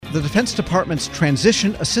The Defense Department's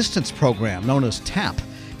Transition Assistance Program, known as TAP,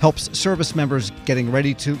 helps service members getting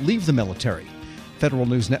ready to leave the military. Federal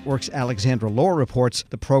News Network's Alexandra Lohr reports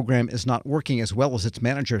the program is not working as well as its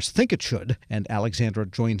managers think it should, and Alexandra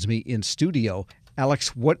joins me in studio.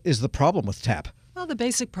 Alex, what is the problem with TAP? Well, the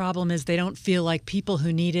basic problem is they don't feel like people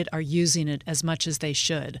who need it are using it as much as they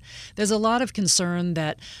should. There's a lot of concern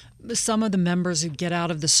that some of the members who get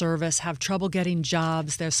out of the service have trouble getting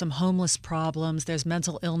jobs. There's some homeless problems. There's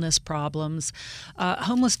mental illness problems.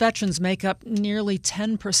 Homeless veterans make up nearly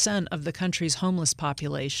 10% of the country's homeless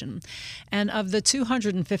population. And of the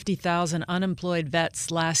 250,000 unemployed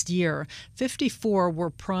vets last year, 54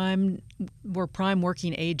 were prime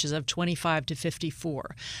working ages of 25 to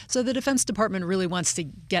 54. So the Defense Department really wants to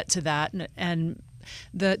get to that, and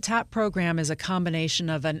the TAP program is a combination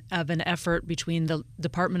of an effort between the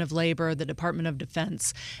Department of Labor, the Department of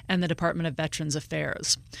Defense, and the Department of Veterans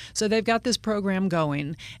Affairs. So they've got this program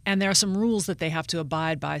going, and there are some rules that they have to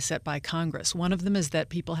abide by set by Congress. One of them is that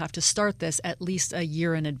people have to start this at least a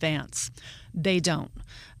year in advance. They don't.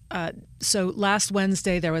 So last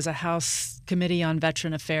Wednesday, there was a House Committee on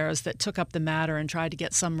Veteran Affairs that took up the matter and tried to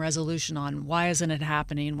get some resolution on why isn't it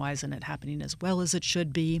happening, why isn't it happening as well as it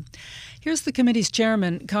should be. Here's the committee's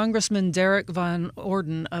chairman, Congressman Derek Van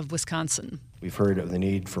Orden of Wisconsin. We've heard of the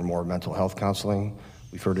need for more mental health counseling.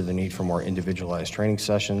 We've heard of the need for more individualized training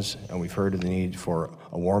sessions, and we've heard of the need for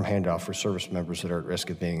a warm handoff for service members that are at risk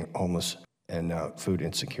of being homeless and food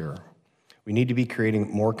insecure. We need to be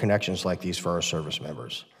creating more connections like these for our service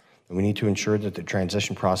members. We need to ensure that the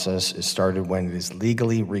transition process is started when it is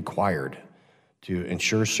legally required to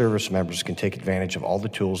ensure service members can take advantage of all the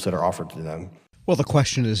tools that are offered to them. Well, the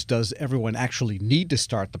question is, does everyone actually need to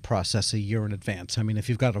start the process a year in advance? I mean, if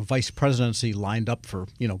you've got a vice presidency lined up for,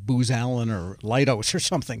 Booz Allen or Leidos or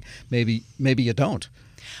something, maybe you don't.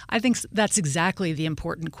 I think that's exactly the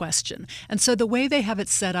important question. And so the way they have it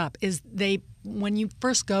set up is when you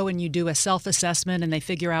first go and you do a self-assessment and they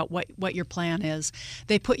figure out what your plan is,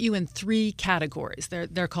 they put you in three categories.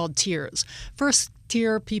 They're called tiers. First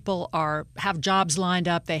tier people have jobs lined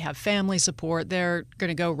up, they have family support, they're going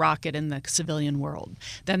to go rocket in the civilian world.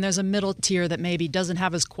 Then there's a middle tier that maybe doesn't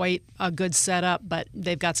have as quite a good setup, but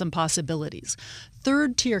they've got some possibilities.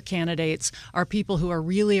 Third tier candidates are people who are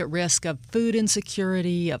really at risk of food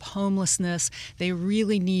insecurity, of homelessness. They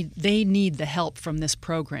need the help from this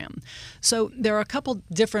program. So there are a couple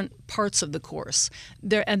different parts of the course.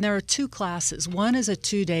 There are two classes. One is a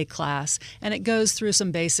 2-day class, and it goes through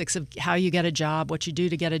some basics of how you get a job, what you do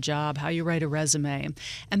to get a job, how you write a resume.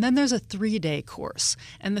 And then there's a 3-day course.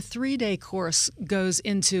 And the 3-day course goes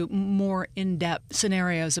into more in-depth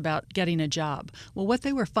scenarios about getting a job. Well, what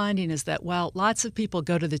they were finding is that while lots of people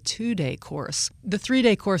go to the 2-day course, the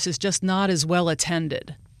 3-day course is just not as well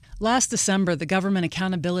attended. Last December, the Government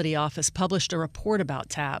Accountability Office published a report about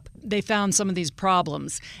TAP. They found some of these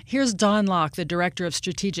problems. Here's Dawn Locke, the Director of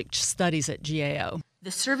Strategic Studies at GAO.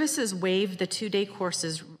 The services waived the 2-day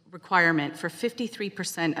courses requirement for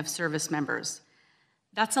 53% of service members.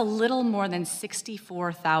 That's a little more than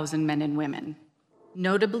 64,000 men and women.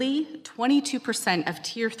 Notably, 22% of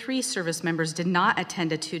Tier 3 service members did not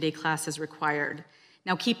attend a 2-day class as required.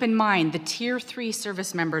 Now keep in mind, the Tier 3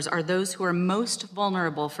 service members are those who are most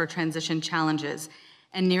vulnerable for transition challenges,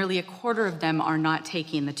 and nearly a quarter of them are not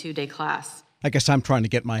taking the 2-day class. I guess I'm trying to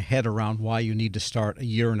get my head around why you need to start a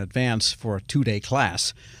year in advance for a 2-day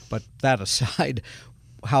class. But that aside,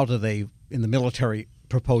 how do they, in the military,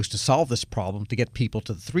 propose to solve this problem to get people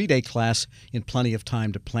to the 3-day class in plenty of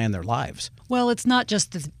time to plan their lives? Well, it's not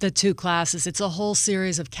just the two classes. It's a whole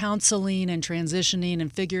series of counseling and transitioning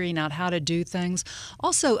and figuring out how to do things.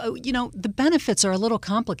 Also, the benefits are a little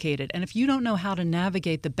complicated. And if you don't know how to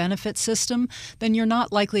navigate the benefit system, then you're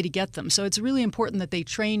not likely to get them. So it's really important that they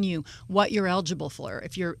train you what you're eligible for.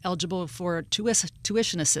 If you're eligible for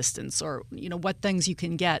tuition assistance or, what things you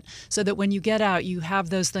can get, so that when you get out, you have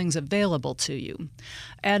those things available to you.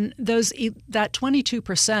 And that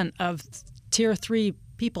 22% of Tier 3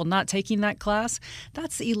 people not taking that class,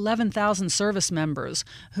 that's 11,000 service members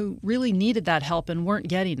who really needed that help and weren't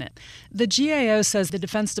getting it. The GAO says the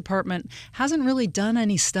Defense Department hasn't really done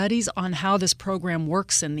any studies on how this program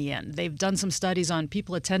works in the end. They've done some studies on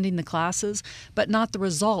people attending the classes, but not the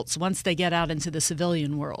results once they get out into the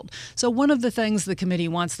civilian world. So one of the things the committee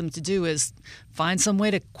wants them to do is find some way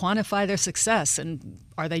to quantify their success and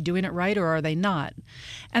are they doing it right or are they not?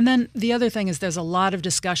 And then the other thing is there's a lot of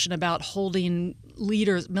discussion about holding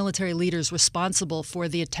military leaders responsible for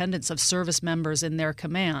the attendance of service members in their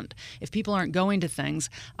command. If people aren't going to things,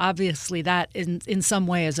 obviously that in some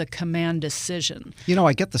way is a command decision.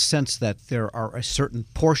 I get the sense that there are a certain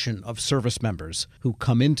portion of service members who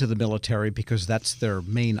come into the military because that's their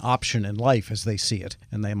main option in life as they see it.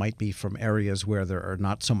 And they might be from areas where there are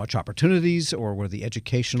not so much opportunities or where the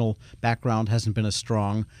educational background hasn't been as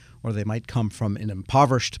strong, or they might come from an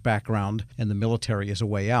impoverished background and the military is a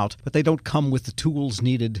way out, but they don't come with the tools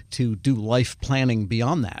needed to do life planning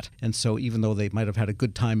beyond that. And so even though they might have had a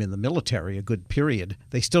good time in the military, a good period,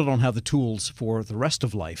 they still don't have the tools for the rest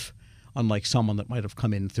of life, unlike someone that might have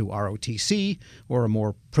come in through ROTC or a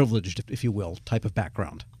more privileged, if you will, type of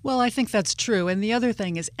background. Well, I think that's true. And the other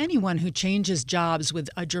thing is anyone who changes jobs with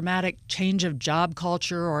a dramatic change of job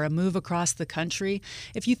culture or a move across the country,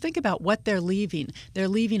 if you think about what they're leaving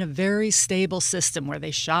a very stable system where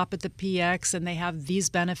they shop at the PX and they have these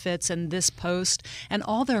benefits and this post and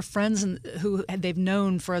all their friends who they've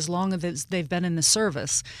known for as long as they've been in the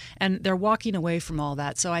service. And they're walking away from all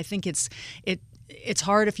that. So I think it's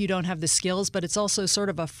hard if you don't have the skills, but it's also sort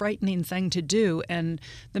of a frightening thing to do, and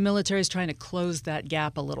the military is trying to close that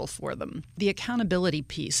gap a little for them. The accountability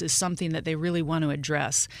piece is something that they really want to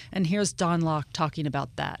address, and here's Dawn Locke talking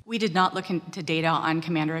about that. We did not look into data on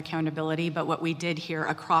commander accountability, but what we did hear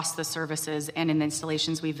across the services and in the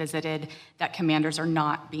installations we visited, that commanders are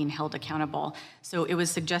not being held accountable. So it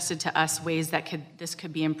was suggested to us ways that this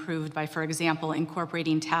could be improved by, for example,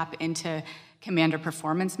 incorporating TAP into commander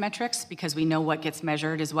performance metrics, because we know what gets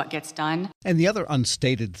measured is what gets done. And the other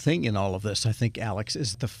unstated thing in all of this, I think, Alex,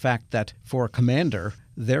 is the fact that for a commander,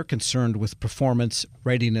 they're concerned with performance,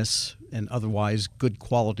 readiness, and otherwise good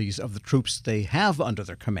qualities of the troops they have under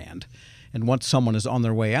their command. And once someone is on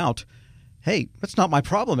their way out, hey, that's not my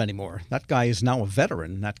problem anymore. That guy is now a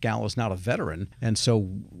veteran. That gal is not a veteran. And so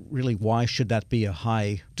really, why should that be a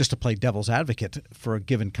high, just to play devil's advocate for a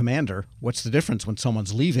given commander? What's the difference when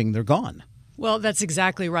someone's leaving, they're gone? Well, that's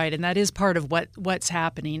exactly right, and that is part of what's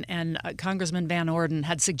happening. And Congressman Van Orden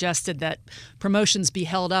had suggested that promotions be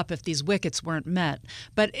held up if these wickets weren't met.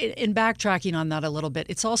 But in backtracking on that a little bit,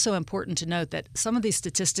 it's also important to note that some of these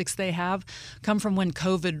statistics they have come from when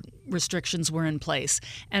COVID restrictions were in place.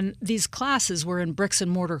 And these classes were in bricks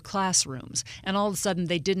and mortar classrooms, and all of a sudden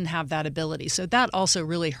they didn't have that ability. So that also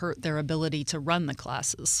really hurt their ability to run the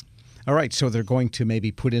classes. All right, so they're going to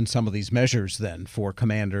maybe put in some of these measures then for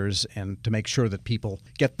commanders and to make sure that people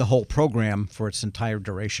get the whole program for its entire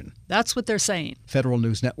duration. That's what they're saying. Federal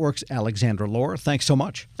News Network's Alexandra Lohr, thanks so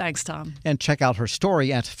much. Thanks, Tom. And check out her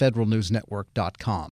story at federalnewsnetwork.com.